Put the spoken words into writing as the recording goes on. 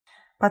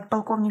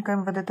Подполковника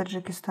МВД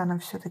Таджикистана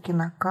все-таки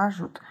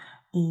накажут.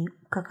 И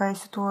какая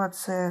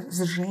ситуация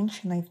с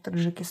женщиной в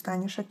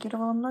Таджикистане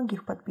шокировала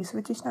многих.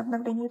 Подписывайтесь на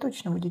обновление и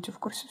точно будете в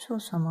курсе всего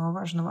самого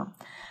важного.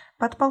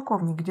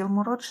 Подполковник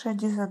Дилмурод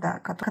Шадизада,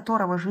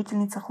 которого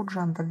жительница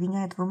Худжанда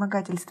обвиняет в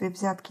вымогательстве,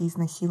 взятке и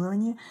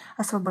изнасиловании,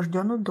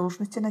 освобожден от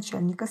должности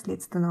начальника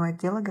следственного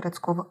отдела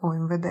городского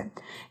ОМВД.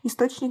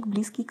 Источник,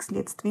 близкий к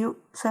следствию,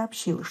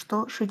 сообщил,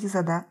 что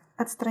Шадизада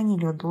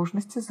отстранили от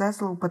должности за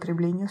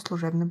злоупотребление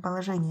служебным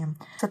положением.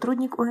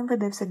 Сотрудник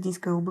ОМВД в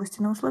Сагдийской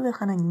области на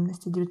условиях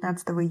анонимности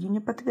 19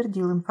 июня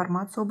подтвердил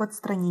информацию об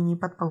отстранении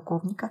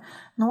подполковника,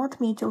 но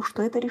отметил,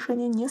 что это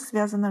решение не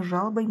связано с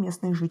жалобой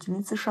местной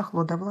жительницы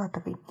Шахло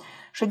Давлатовой.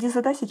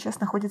 Шадизада сейчас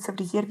находится в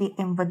резерве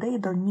МВД, и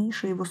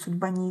дальнейшая его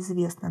судьба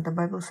неизвестна,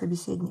 добавил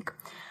собеседник.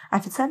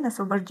 Официальное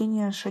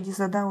освобождение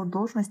Шадизада от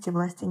должности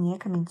власти не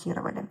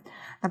комментировали.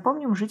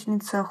 Напомним,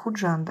 жительница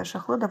Худжанда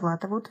Шахло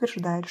Давлатова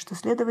утверждает, что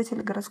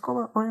следователь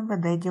городского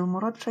ОМВД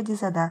Дилмурод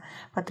Шадизада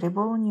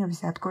потребовал у нее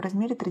взятку в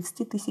размере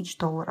 $30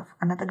 000.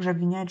 Она также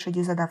обвиняет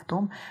Шадизада в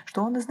том,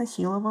 что он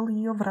изнасиловал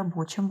ее в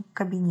рабочем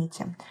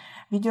кабинете.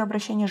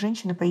 Видеообращение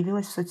женщины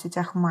появилось в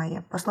соцсетях в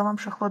мае. По словам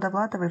Шахло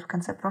Давлатовой, в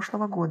конце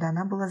прошлого года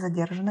она была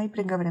задержана и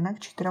приговорена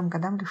к 4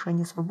 годам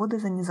лишения свободы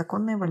за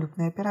незаконные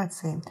валютные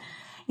операции.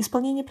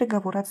 Исполнение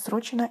приговора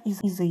отсрочено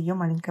из-за ее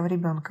маленького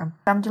ребенка.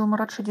 Там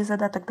Дилмурод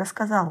Шадизада тогда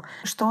сказал,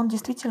 что он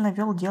действительно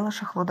вел дело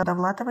Шахло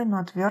Давлатовой, но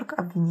отверг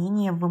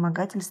обвинение в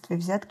вымогательстве,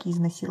 взятке и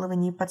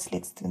изнасиловании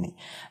подследственной.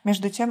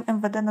 Между тем,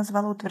 МВД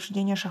назвало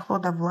утверждение Шахло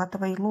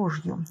Давлатовой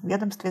ложью. В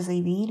ведомстве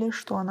заявили,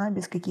 что она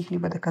без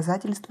каких-либо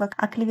доказательств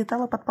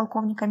оклеветала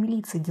подполковника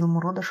милиции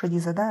Дилмурода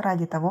Шадизада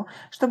ради того,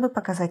 чтобы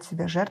показать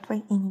себя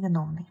жертвой и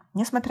невиновной.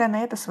 Несмотря на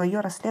это, свое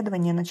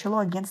расследование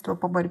начало агентство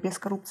по борьбе с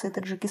коррупцией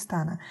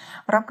Таджикистана,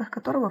 в рамках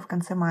которого в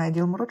конце мая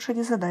Дилмурод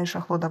Шадизада и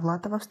Шахло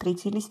Давлатова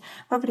встретились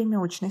во время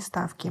очной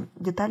ставки.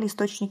 Детали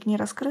источник не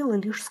раскрыл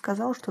и лишь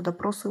сказал, что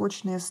допросы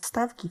очные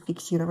ставки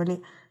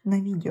фиксировали на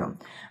видео.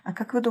 А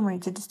как вы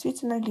думаете,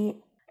 действительно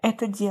ли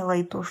это дело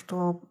и то,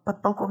 что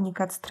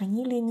подполковника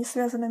отстранили, не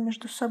связано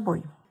между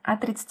собой? А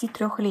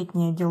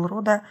 33-летняя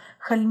Дилрода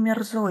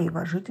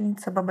Хальмерзоева,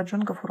 жительница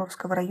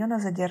Бабаджон-Гафуровского района,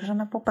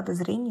 задержана по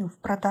подозрению в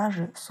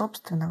продаже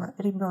собственного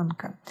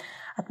ребенка.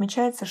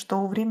 Отмечается, что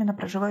у временно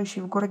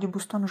проживающей в городе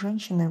Бустон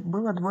женщины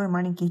было 2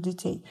 маленьких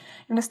детей,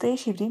 и в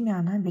настоящее время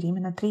она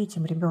беременна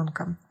 3-м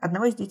ребенком.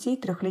 Одного из детей,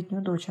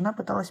 3-летнюю дочь, она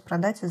пыталась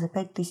продать за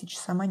 5000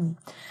 самани,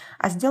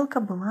 а сделка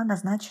была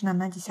назначена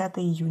на 10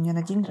 июня,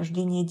 на день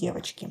рождения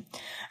девочки.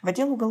 В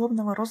отдел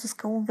уголовного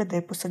розыска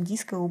УМВД по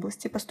Сагдийской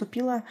области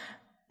поступила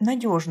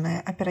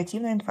надежная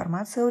оперативная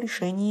информация о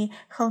решении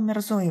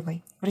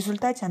Халмерзоевой. В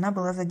результате она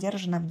была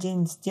задержана в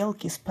день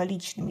сделки с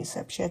поличными,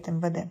 сообщает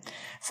МВД.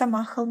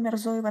 Сама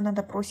Халмерзоева на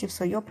допросе в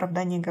свое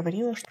оправдание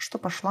говорила, что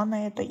пошла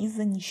на это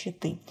из-за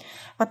нищеты.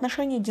 В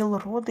отношении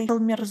Дилроды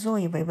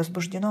Халмерзоевой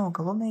возбуждено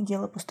уголовное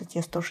дело по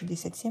статье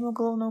 167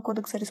 Уголовного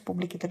кодекса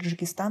Республики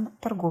Таджикистан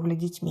 «Торговля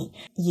детьми».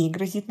 Ей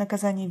грозит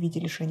наказание в виде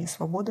лишения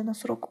свободы на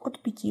срок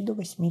от 5 до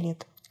 8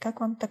 лет.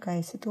 Как вам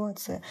такая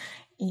ситуация?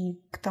 И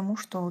к тому,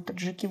 что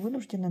таджики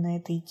вынуждены на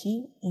это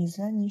идти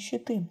из-за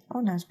нищеты.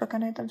 У нас пока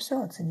на этом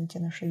все. Оцените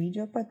наше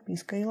видео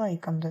подпиской и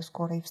лайком. До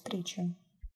скорой встречи.